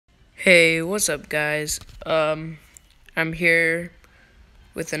Hey, what's up guys? I'm here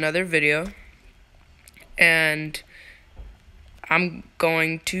with another video and I'm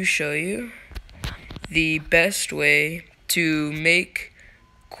going to show you the best way to make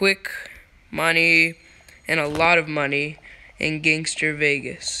quick money and a lot of money in Gangstar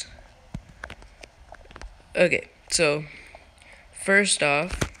Vegas. Okay, so first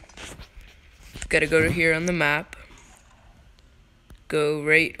off, gotta go to here on the map, go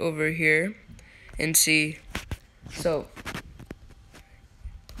right over here and see. So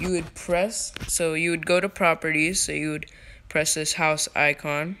you would go to properties, so you would press this house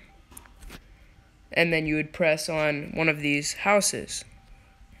icon, and then you would press on one of these houses.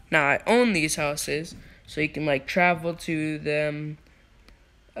 Now I own these houses, so you can like travel to them,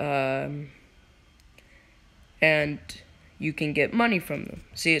 and you can get money from them.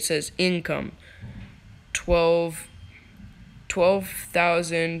 See, it says income,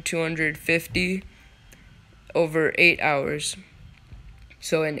 12,250 over 8 hours.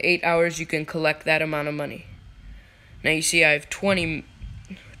 So in 8 hours, you can collect that amount of money. Now you see I have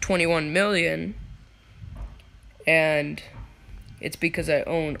 21 million, and it's because I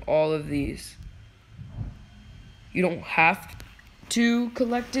own all of these. You don't have to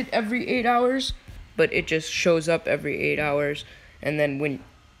collect it every 8 hours, but it just shows up every 8 hours, and then when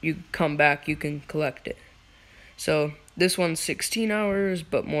you come back, you can collect it. So this one's 16 hours,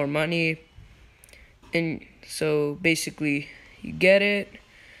 but more money. And so basically, you get it.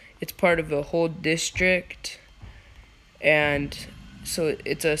 It's part of a whole district, and so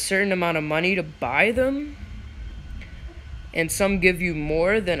it's a certain amount of money to buy them, and some give you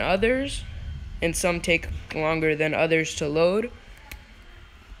more than others, and some take longer than others to load.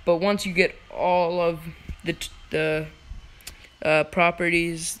 But once you get all of the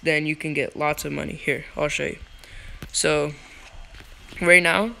properties, then you can get lots of money. Here, I'll show you. So right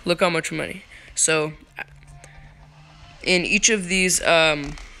now, look how much money. So in each of these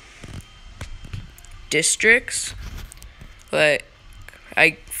districts, like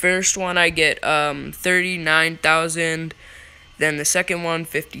first one I get 39,000, then the second one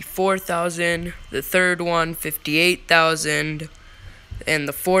 54,000, the third one 58,000, and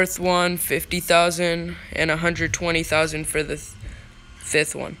the fourth one 50,000, and 120,000 for the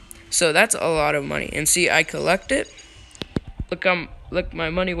fifth one. So that's a lot of money. And see, I collect it. Look, my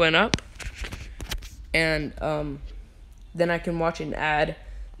money went up, and then I can watch an ad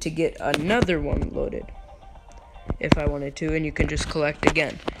to get another one loaded if I wanted to, and you can just collect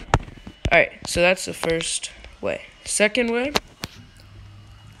again. Alright, so that's the first way. Second way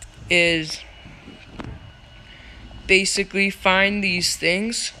is basically find these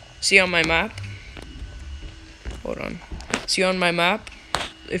things. See on my map? Hold on. See on my map?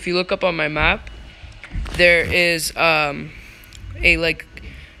 If you look up on my map, there is a like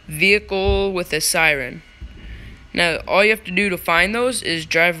vehicle with a siren. Now, all you have to do to find those is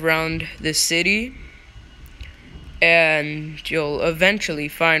drive around the city, and you'll eventually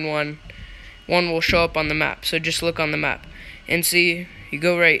find one. One will show up on the map, so just look on the map. And see, you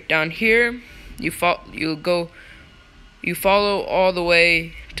go right down here, you follow all the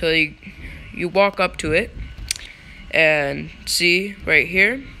way till you walk up to it, and see, right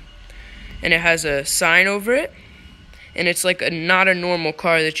here, and it has a sign over it, and it's like not a normal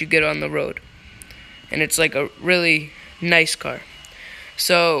car that you get on the road. And it's like a really nice car.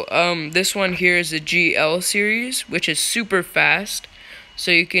 So this one here is the GL series, which is super fast.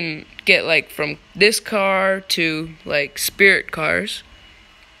 So you can get like from this car to like spirit cars.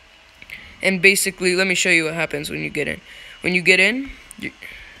 And basically, let me show you what happens when you get in. When you get in,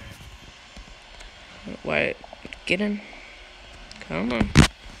 get in? Come on.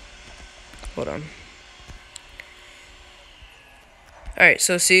 Hold on. Alright,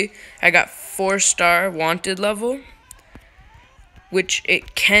 so see, I got 4-star wanted level, which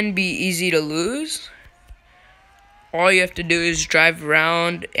it can be easy to lose. All you have to do is drive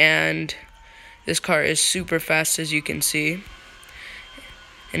around, and this car is super fast, as you can see,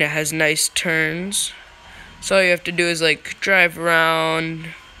 and it has nice turns. So all you have to do is like drive around,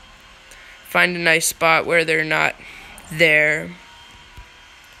 find a nice spot where they're not there,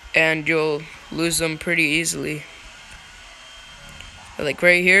 and you'll lose them pretty easily. Like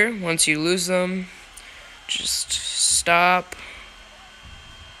right here, once you lose them, just stop,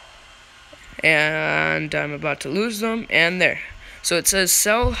 and I'm about to lose them, and there. So it says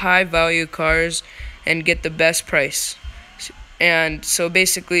sell high value cars and get the best price. And so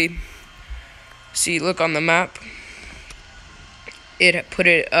basically, see, look on the map, it put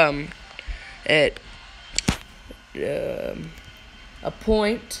it at a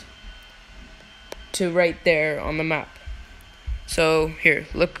point to right there on the map. So here,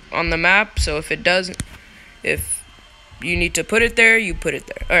 look on the map. So if if you need to put it there, you put it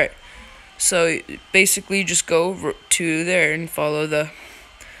there. Alright, so basically just go to there and follow the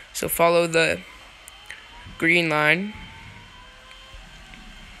green line.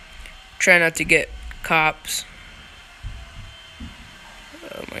 Try not to get cops.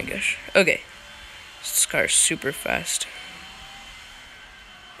 Oh my gosh. Okay. This car is super fast.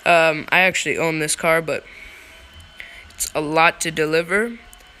 I actually own this car, but it's a lot to deliver.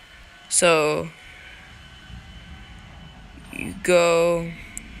 So you go,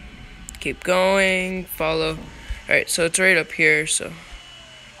 keep going, follow. Alright, so it's right up here, so I'm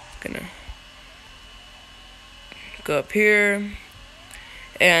gonna go up here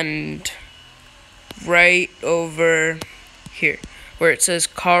and right over here where it says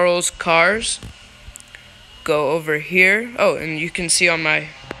Carl's Cars. Go over here. Oh, and you can see on my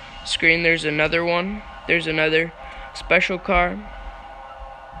screen there's another one. There's another special car.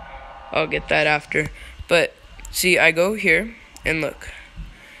 I'll get that after. But see, I go here and look.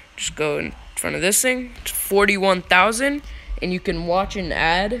 Just go in front of this thing. It's 41,000, and you can watch an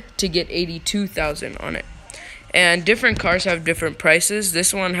ad to get 82,000 on it. And different cars have different prices.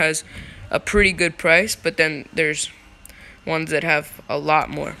 This one has a pretty good price, but then there's ones that have a lot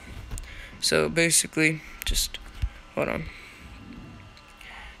more. So basically, just hold on.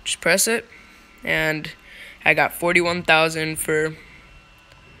 Just press it, and I got 41,000 for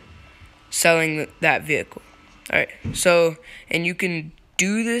selling that vehicle. Alright, so, and you can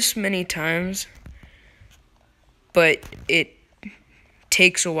do this many times, but it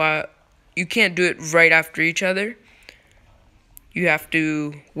takes a while. You can't do it right after each other. You have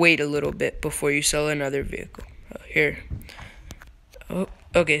to wait a little bit before you sell another vehicle. Here. Oh,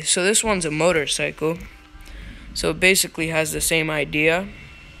 okay, so this one's a motorcycle. So it basically has the same idea.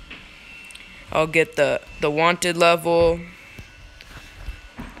 I'll get the wanted level.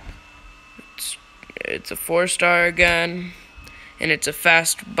 It's a 4-star again, and it's a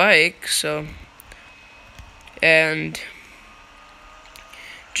fast bike, so, and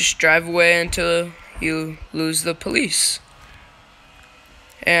just drive away until you lose the police.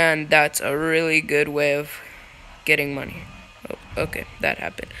 And that's a really good way of getting money. Oh, okay, that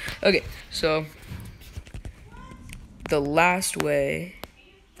happened. Okay, so the last way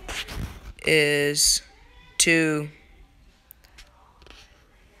is to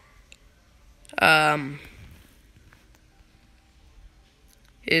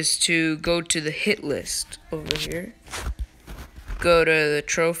go to the hit list over here. Go to the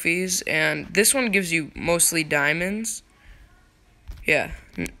trophies, and this one gives you mostly diamonds. Yeah,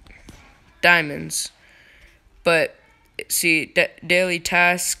 diamonds. But see, daily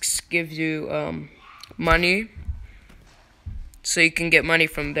tasks gives you money, so you can get money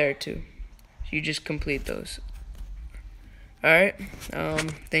from there too. You just complete those. Alright,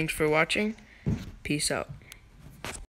 thanks for watching. Peace out.